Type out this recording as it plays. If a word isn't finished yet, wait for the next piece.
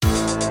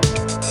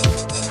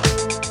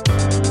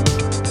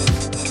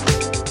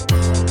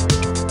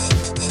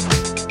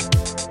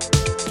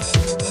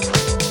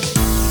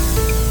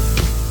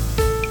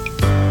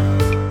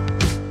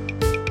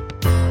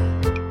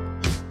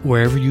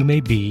Wherever you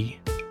may be,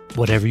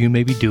 whatever you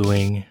may be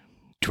doing,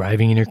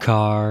 driving in your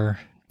car,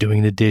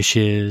 doing the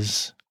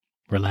dishes,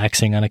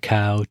 relaxing on a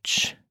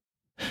couch,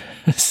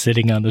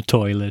 sitting on the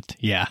toilet.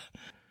 Yeah,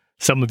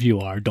 some of you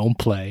are, don't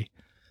play.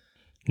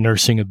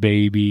 Nursing a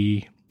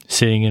baby,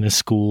 sitting in a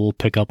school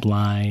pickup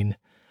line,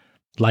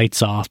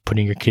 lights off,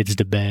 putting your kids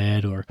to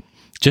bed, or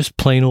just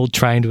plain old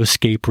trying to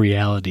escape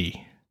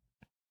reality.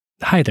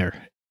 Hi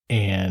there,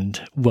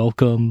 and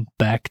welcome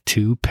back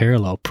to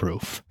Parallel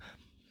Proof.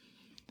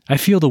 I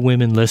feel the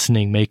women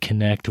listening may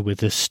connect with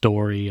this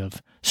story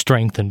of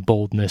strength and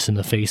boldness in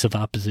the face of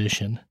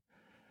opposition.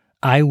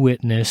 I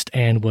witnessed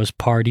and was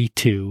party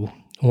to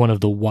one of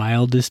the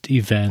wildest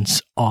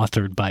events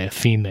authored by a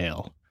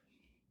female.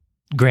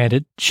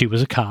 Granted, she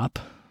was a cop,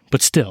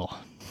 but still,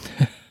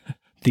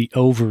 the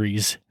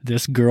ovaries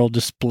this girl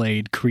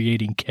displayed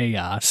creating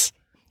chaos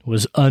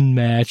was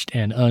unmatched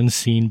and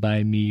unseen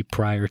by me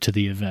prior to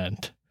the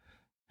event.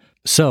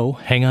 So,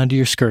 hang on to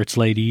your skirts,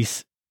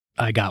 ladies.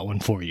 I got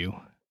one for you.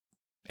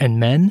 And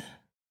men,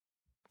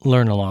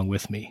 learn along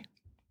with me.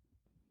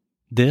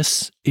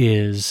 This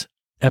is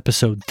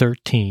episode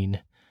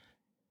 13,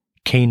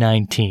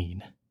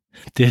 K19.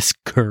 This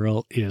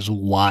girl is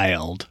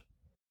wild.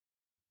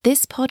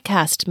 This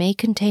podcast may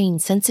contain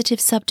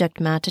sensitive subject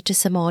matter to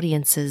some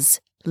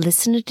audiences.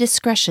 Listener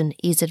discretion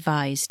is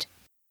advised.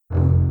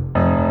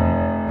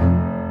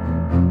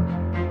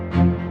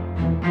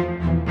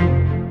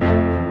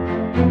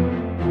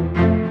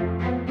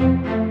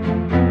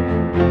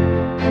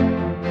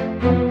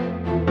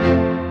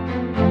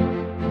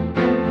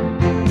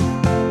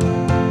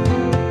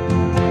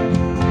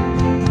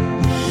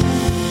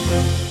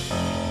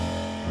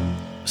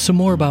 Some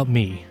more about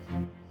me.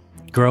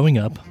 Growing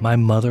up, my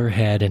mother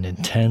had an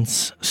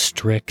intense,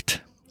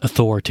 strict,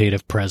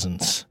 authoritative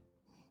presence.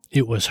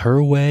 It was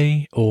her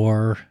way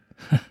or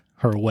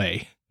her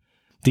way.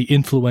 The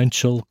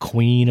influential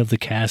queen of the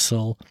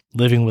castle,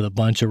 living with a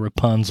bunch of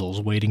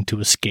Rapunzels waiting to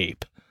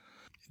escape.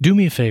 Do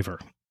me a favor.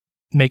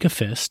 Make a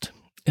fist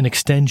and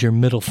extend your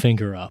middle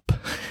finger up.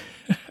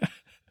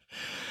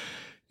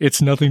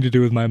 It's nothing to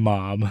do with my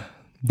mom.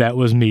 That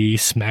was me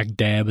smack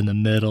dab in the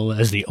middle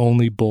as the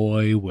only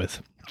boy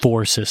with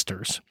 4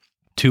 sisters.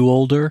 2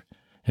 older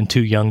and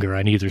 2 younger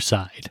on either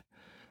side.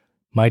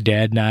 My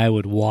dad and I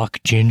would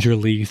walk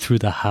gingerly through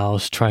the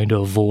house trying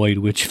to avoid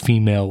which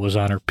female was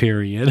on her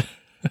period,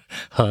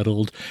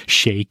 huddled,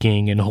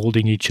 shaking, and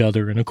holding each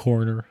other in a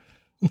corner.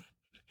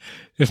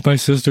 If my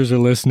sisters are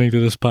listening to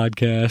this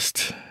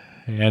podcast,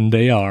 and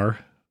they are,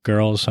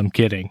 girls, I'm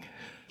kidding.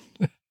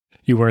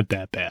 You weren't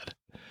that bad.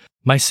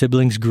 My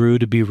siblings grew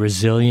to be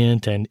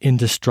resilient and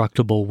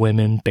indestructible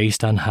women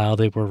based on how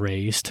they were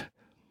raised.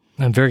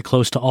 I'm very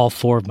close to all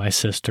 4 of my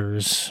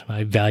sisters.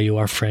 I value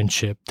our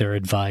friendship, their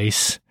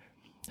advice,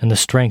 and the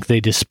strength they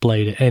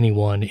display to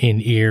anyone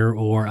in ear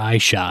or eye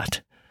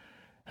shot.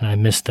 And I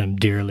miss them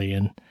dearly,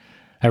 and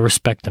I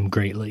respect them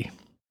greatly.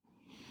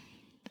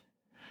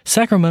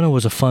 Sacramento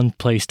was a fun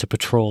place to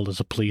patrol as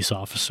a police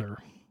officer.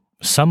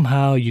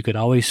 Somehow you could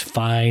always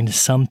find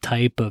some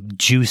type of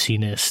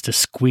juiciness to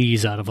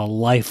squeeze out of a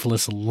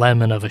lifeless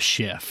lemon of a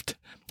shift.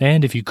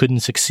 And if you couldn't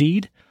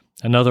succeed,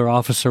 another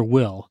officer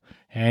will.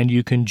 And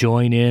you can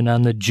join in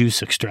on the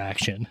juice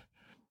extraction.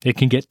 It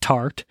can get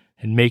tart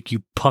and make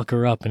you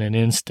pucker up in an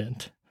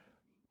instant.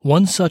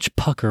 One such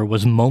pucker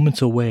was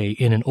moments away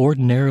in an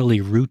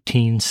ordinarily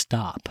routine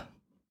stop.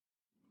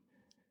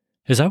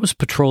 As I was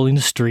patrolling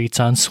the streets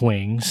on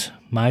swings,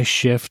 my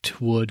shift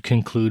would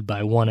conclude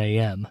by 1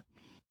 a.m.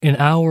 An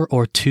hour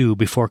or 2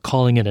 before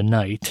calling it a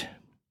night,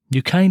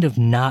 you kind of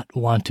not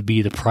want to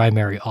be the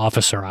primary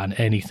officer on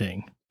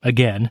anything.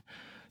 Again,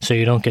 so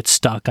you don't get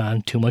stuck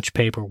on too much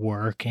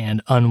paperwork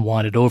and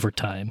unwanted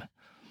overtime.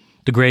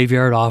 The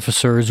graveyard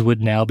officers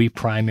would now be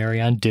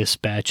primary on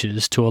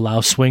dispatches to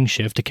allow swing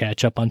shift to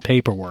catch up on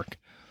paperwork.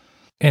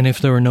 And if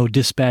there were no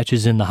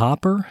dispatches in the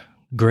hopper,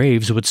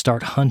 graves would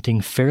start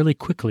hunting fairly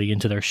quickly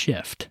into their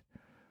shift.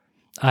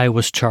 I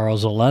was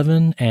Charles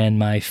 11, and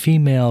my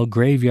female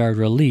graveyard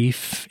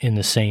relief in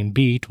the same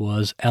beat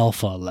was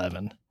Alpha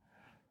 11.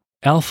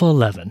 Alpha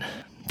 11.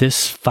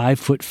 This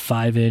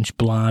 5'5"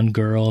 blonde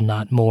girl,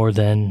 not more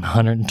than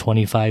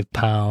 125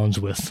 pounds,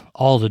 with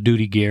all the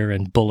duty gear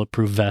and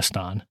bulletproof vest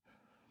on.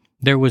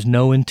 There was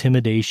no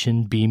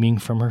intimidation beaming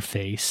from her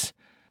face.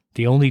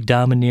 The only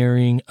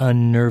domineering,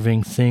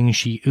 unnerving thing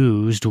she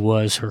oozed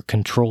was her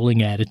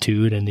controlling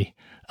attitude and the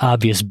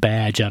obvious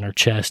badge on her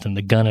chest and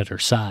the gun at her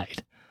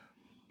side.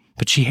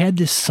 But she had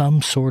this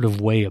some sort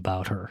of way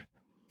about her.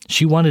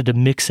 She wanted to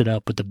mix it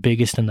up with the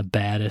biggest and the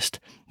baddest,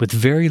 with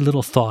very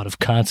little thought of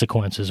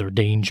consequences or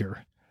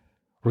danger.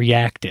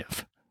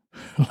 Reactive,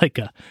 like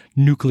a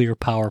nuclear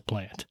power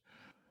plant.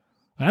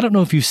 I don't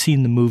know if you've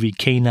seen the movie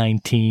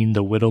K-19,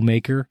 The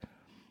Widowmaker,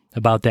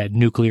 about that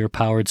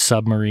nuclear-powered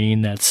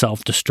submarine that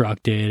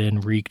self-destructed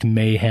and wreaked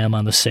mayhem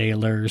on the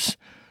sailors,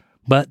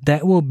 but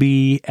that will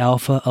be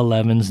Alpha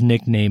 11's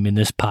nickname in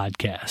this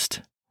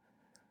podcast.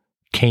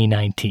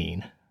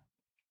 K-19.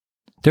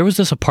 There was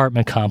this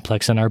apartment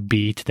complex on our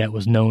beat that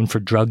was known for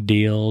drug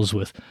deals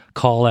with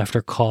call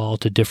after call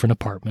to different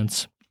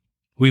apartments.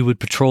 We would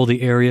patrol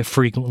the area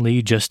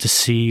frequently just to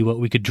see what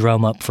we could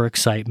drum up for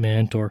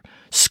excitement or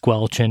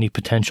squelch any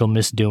potential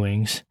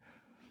misdoings.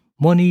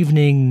 One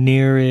evening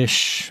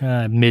nearish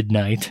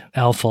midnight,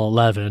 Alpha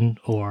 11,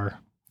 or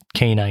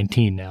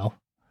K-19 now,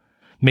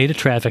 made a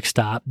traffic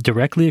stop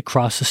directly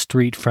across the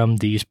street from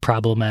these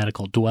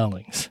problematical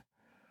dwellings.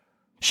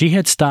 She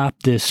had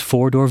stopped this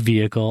 4-door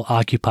vehicle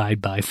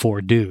occupied by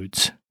 4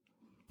 dudes,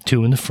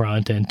 2 in the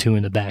front and 2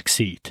 in the back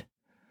seat.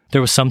 There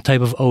was some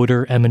type of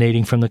odor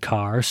emanating from the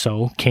car,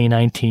 so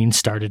K-19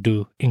 started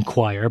to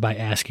inquire by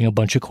asking a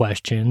bunch of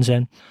questions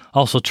and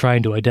also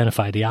trying to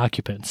identify the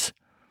occupants.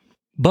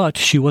 But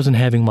she wasn't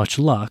having much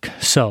luck,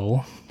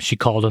 so she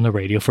called on the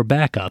radio for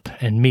backup,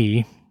 and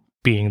me,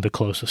 being the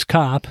closest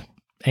cop,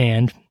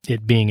 and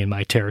it being in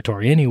my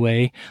territory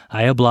anyway,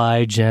 I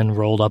obliged and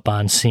rolled up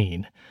on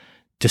scene.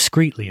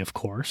 Discreetly, of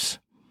course.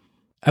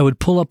 I would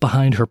pull up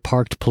behind her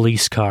parked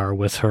police car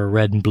with her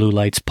red and blue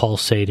lights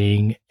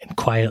pulsating and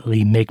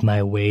quietly make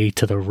my way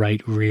to the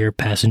right rear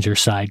passenger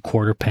side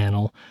quarter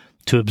panel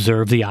to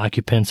observe the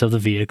occupants of the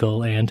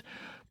vehicle and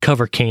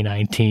cover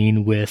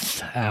K-19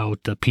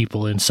 without the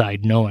people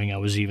inside knowing I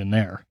was even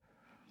there.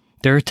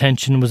 Their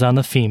attention was on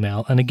the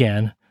female, and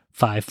again,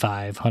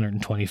 5'5",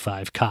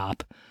 125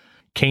 cop.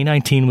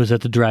 K-19 was at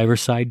the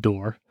driver's side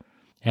door,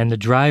 and the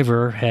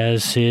driver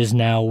has his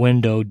now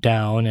window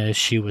down as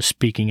she was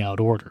speaking out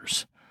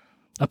orders.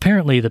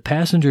 Apparently, the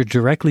passenger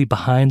directly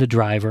behind the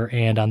driver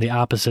and on the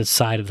opposite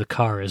side of the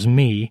car as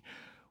me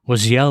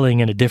was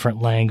yelling in a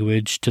different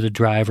language to the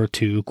driver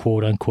to,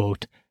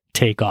 quote-unquote,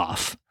 take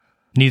off.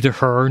 Neither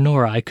her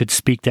nor I could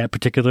speak that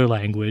particular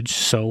language,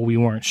 so we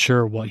weren't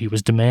sure what he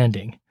was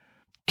demanding.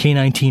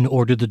 K-19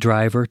 ordered the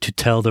driver to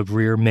tell the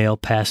rear male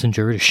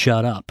passenger to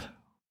shut up,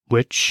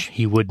 which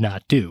he would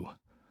not do.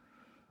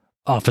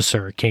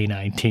 Officer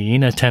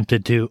K-19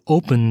 attempted to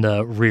open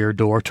the rear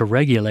door to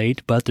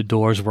regulate, but the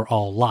doors were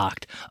all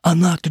locked.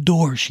 "Unlock the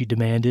doors," she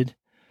demanded.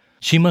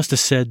 She must have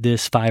said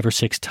this 5 or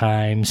 6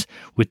 times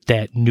with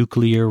that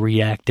nuclear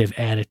reactive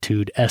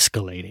attitude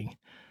escalating.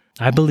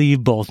 I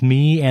believe both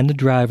me and the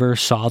driver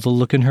saw the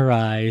look in her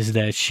eyes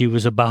that she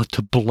was about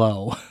to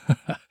blow.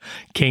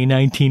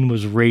 K-19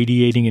 was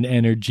radiating an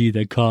energy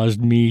that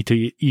caused me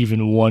to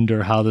even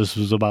wonder how this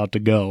was about to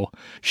go.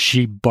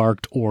 She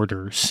barked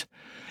orders,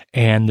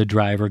 and the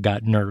driver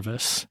got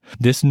nervous.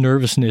 This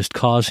nervousness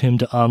caused him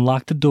to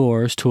unlock the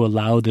doors to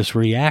allow this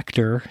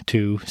reactor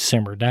to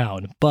simmer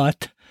down,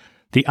 but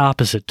the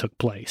opposite took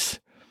place.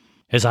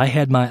 As I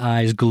had my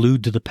eyes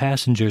glued to the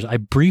passengers, I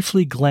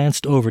briefly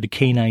glanced over to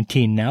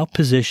K-19, now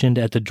positioned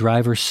at the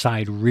driver's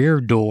side rear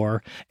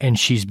door, and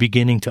she's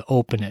beginning to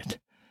open it.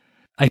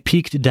 I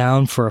peeked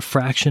down for a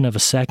fraction of a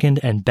second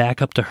and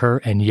back up to her,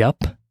 and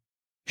yup,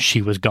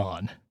 she was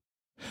gone.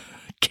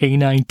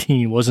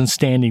 K-19 wasn't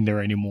standing there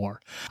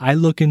anymore. I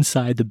look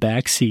inside the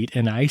back seat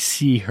and I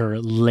see her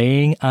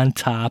laying on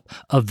top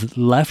of the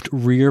left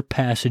rear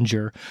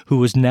passenger, who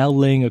was now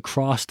laying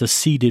across the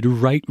seated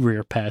right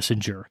rear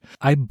passenger.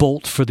 I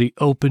bolt for the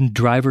open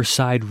driver's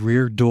side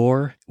rear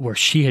door where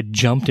she had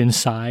jumped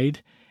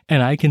inside,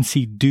 and I can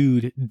see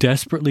dude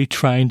desperately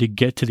trying to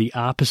get to the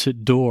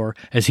opposite door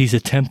as he's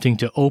attempting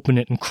to open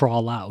it and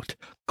crawl out.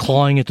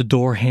 Clawing at the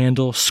door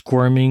handle,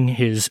 squirming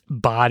his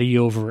body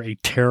over a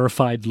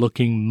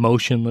terrified-looking,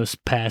 motionless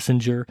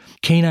passenger.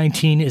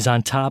 K-19 is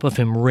on top of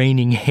him,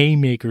 raining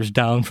haymakers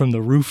down from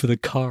the roof of the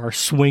car,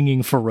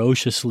 swinging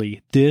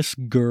ferociously. This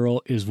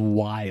girl is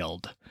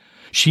wild.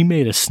 She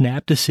made a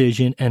snap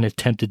decision and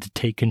attempted to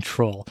take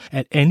control.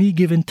 At any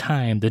given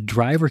time, the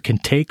driver can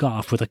take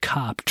off with a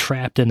cop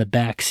trapped in the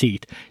back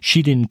seat.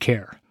 She didn't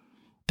care.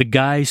 The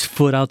guy's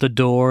foot out the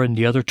door and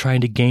the other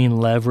trying to gain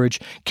leverage.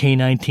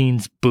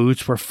 K-19's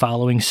boots were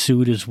following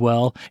suit as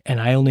well,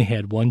 and I only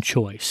had one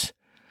choice.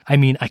 I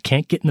mean, I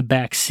can't get in the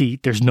back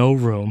seat. There's no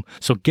room.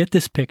 So get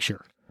this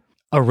picture.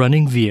 A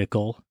running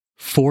vehicle,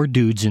 4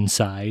 dudes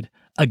inside,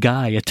 a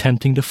guy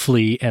attempting to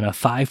flee, and a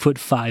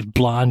 5'5"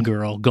 blonde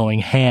girl going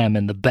ham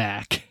in the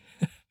back.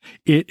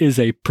 It is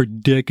a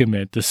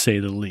predicament, to say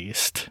the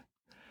least.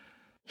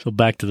 So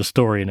back to the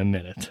story in a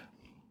minute.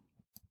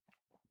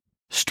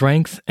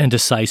 Strength and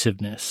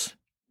decisiveness,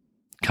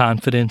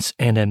 confidence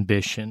and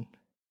ambition.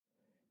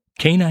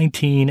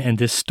 K-19 and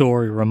this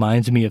story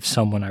reminds me of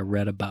someone I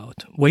read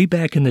about. Way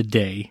back in the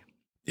day,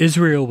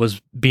 Israel was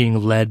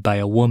being led by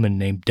a woman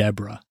named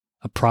Deborah,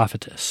 a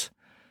prophetess.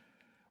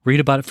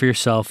 Read about it for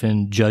yourself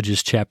in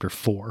Judges chapter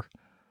 4.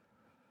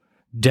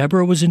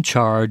 Deborah was in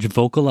charge,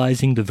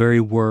 vocalizing the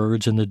very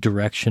words and the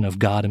direction of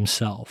God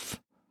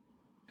himself.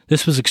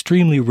 This was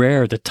extremely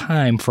rare at the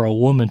time for a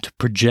woman to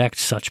project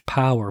such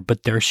power,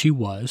 but there she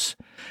was,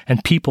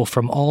 and people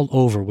from all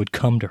over would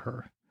come to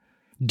her.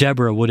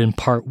 Deborah would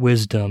impart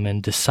wisdom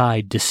and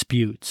decide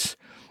disputes,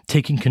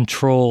 taking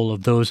control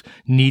of those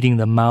needing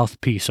the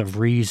mouthpiece of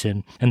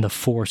reason and the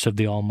force of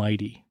the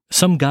Almighty.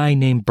 Some guy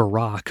named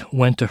Barak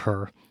went to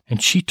her,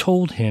 and she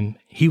told him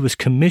he was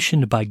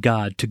commissioned by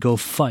God to go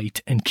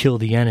fight and kill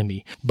the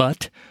enemy,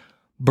 but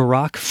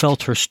Barak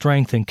felt her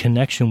strength and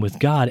connection with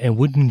God and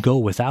wouldn't go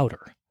without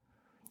her.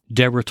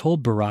 Deborah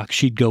told Barak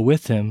she'd go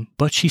with him,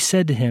 but she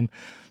said to him,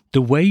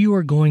 "The way you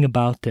are going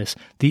about this,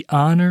 the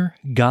honor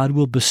God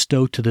will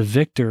bestow to the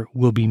victor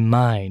will be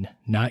mine,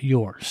 not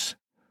yours.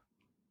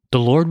 The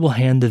Lord will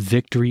hand the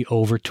victory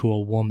over to a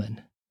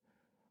woman."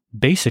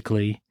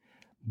 Basically,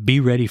 be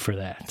ready for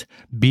that.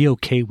 Be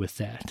okay with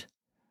that.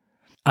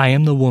 I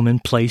am the woman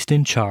placed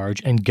in charge,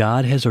 and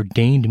God has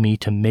ordained me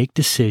to make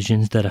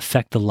decisions that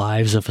affect the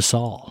lives of us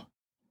all.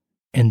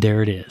 And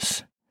there it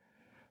is.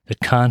 The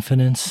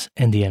confidence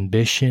and the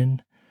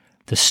ambition,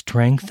 the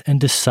strength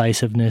and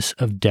decisiveness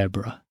of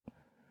Deborah.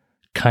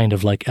 Kind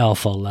of like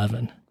Alpha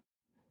 11.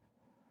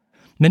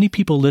 Many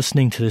people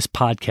listening to this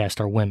podcast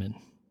are women.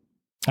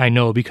 I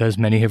know because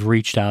many have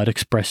reached out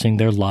expressing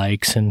their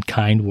likes and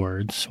kind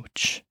words,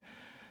 which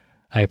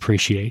I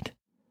appreciate.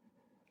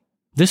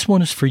 This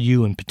one is for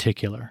you in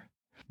particular.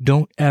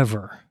 Don't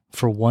ever,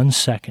 for 1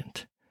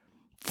 second,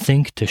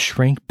 think to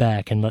shrink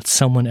back and let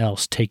someone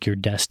else take your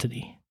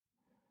destiny.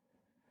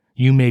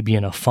 You may be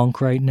in a funk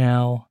right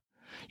now.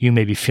 You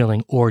may be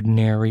feeling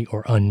ordinary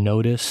or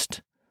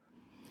unnoticed,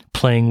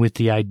 playing with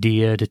the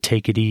idea to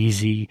take it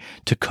easy,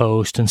 to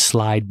coast and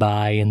slide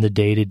by in the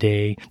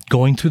day-to-day,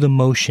 going through the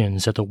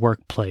motions at the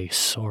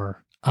workplace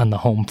or on the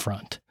home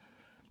front.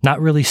 Not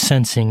really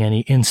sensing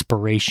any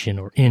inspiration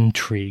or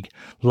intrigue.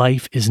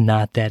 Life is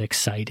not that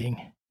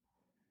exciting.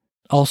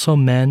 Also,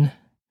 men,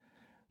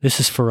 this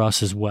is for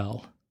us as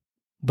well.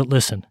 But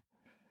listen,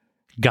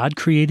 God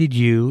created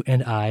you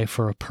and I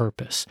for a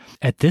purpose.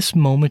 At this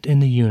moment in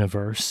the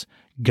universe,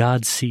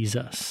 God sees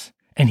us,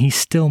 and He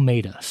still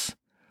made us,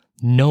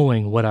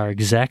 knowing what our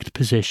exact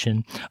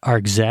position, our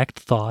exact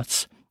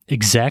thoughts,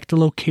 exact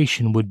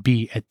location would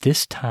be at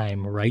this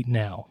time right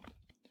now.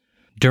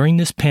 During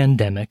this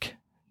pandemic,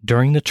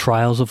 during the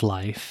trials of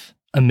life,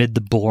 amid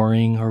the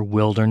boring or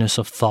wilderness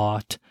of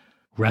thought,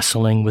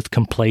 wrestling with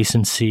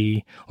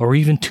complacency, or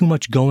even too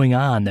much going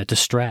on that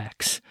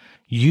distracts,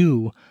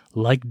 you,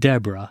 like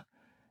Deborah,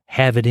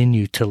 have it in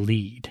you to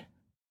lead.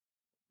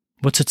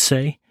 What's it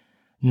say?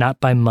 Not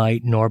by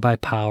might nor by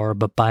power,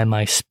 but by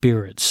my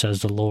Spirit,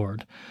 says the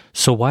Lord.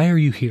 So why are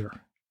you here?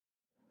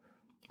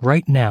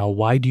 Right now,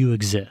 why do you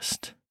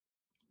exist?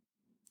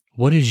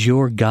 What is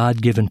your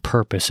God-given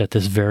purpose at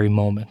this very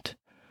moment?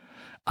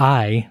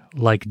 I,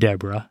 like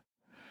Deborah,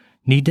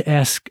 need to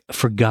ask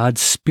for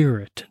God's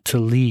Spirit to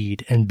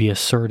lead and be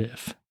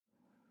assertive.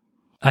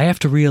 I have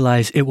to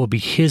realize it will be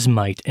His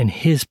might and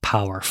His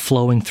power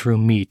flowing through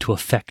me to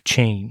effect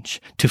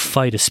change, to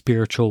fight a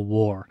spiritual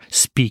war,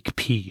 speak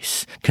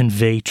peace,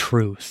 convey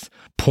truth,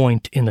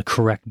 point in the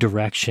correct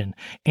direction,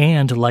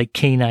 and, like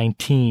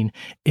K-19,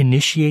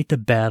 initiate the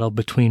battle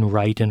between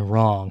right and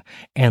wrong,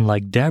 and,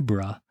 like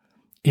Deborah,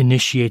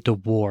 initiate the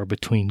war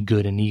between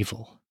good and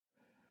evil.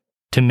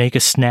 To make a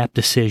snap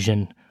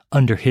decision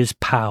under His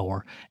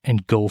power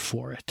and go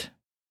for it.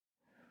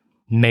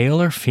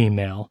 Male or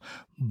female,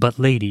 but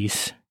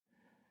ladies,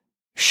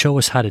 show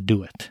us how to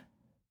do it.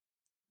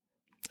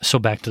 So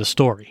back to the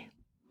story.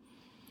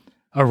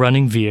 A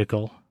running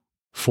vehicle,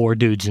 4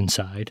 dudes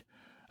inside,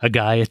 a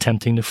guy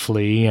attempting to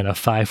flee, and a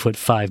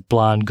 5'5"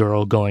 blonde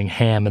girl going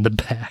ham in the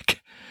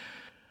back.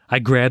 I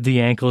grab the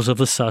ankles of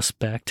the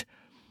suspect.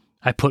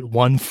 I put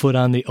one foot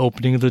on the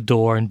opening of the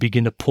door and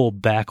begin to pull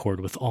backward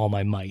with all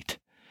my might.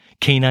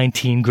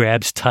 K-19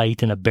 grabs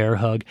tight in a bear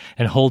hug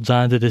and holds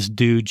on to this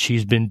dude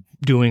she's been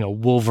doing a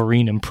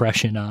Wolverine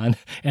impression on,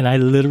 and I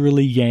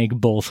literally yank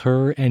both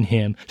her and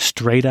him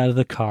straight out of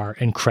the car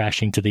and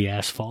crashing to the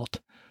asphalt.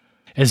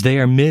 As they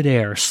are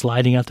midair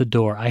sliding out the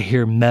door, I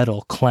hear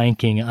metal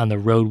clanking on the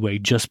roadway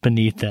just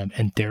beneath them,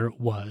 and there it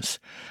was.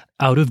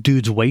 Out of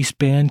dude's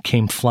waistband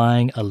came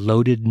flying a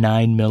loaded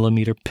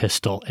 9mm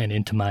pistol and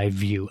into my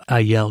view. I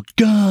yell,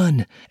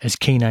 "Gun!" as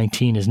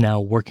K-19 is now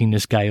working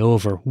this guy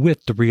over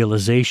with the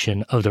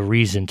realization of the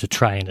reason to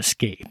try and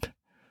escape.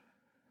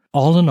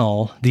 All in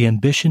all, the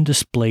ambition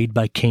displayed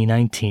by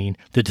K-19,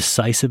 the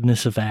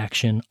decisiveness of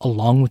action,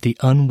 along with the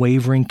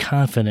unwavering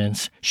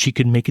confidence she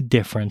could make a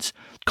difference,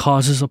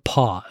 causes a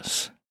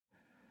pause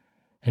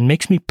and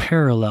makes me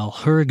parallel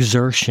her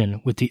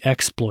exertion with the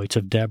exploits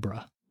of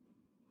Deborah.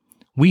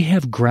 We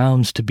have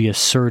grounds to be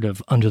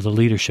assertive under the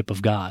leadership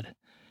of God,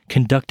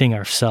 conducting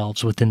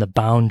ourselves within the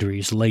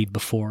boundaries laid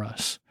before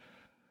us.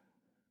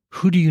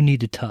 Who do you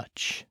need to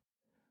touch?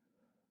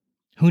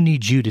 Who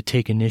needs you to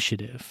take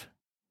initiative?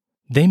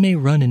 They may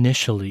run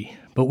initially,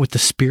 but with the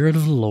Spirit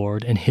of the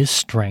Lord and His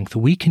strength,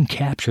 we can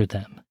capture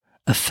them,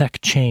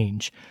 effect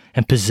change,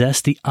 and possess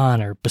the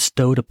honor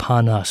bestowed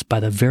upon us by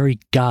the very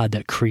God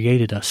that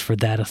created us for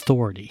that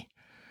authority.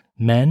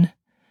 Men,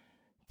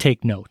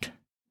 take note.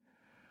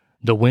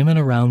 The women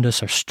around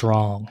us are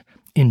strong,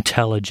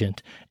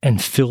 intelligent,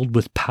 and filled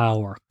with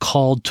power,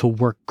 called to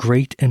work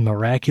great and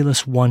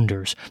miraculous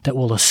wonders that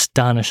will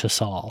astonish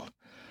us all.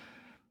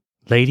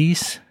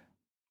 Ladies,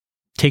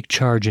 take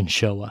charge and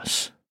show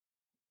us.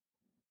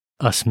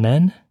 Us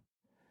men,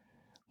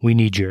 we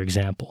need your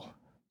example.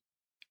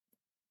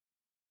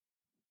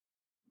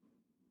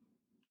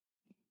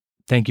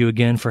 Thank you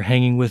again for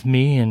hanging with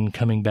me and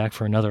coming back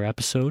for another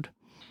episode.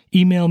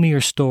 Email me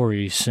your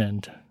stories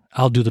and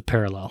I'll do the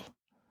parallel.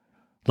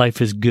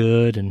 Life is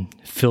good and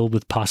filled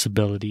with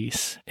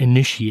possibilities.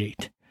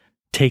 Initiate,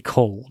 take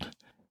hold,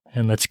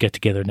 and let's get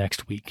together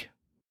next week.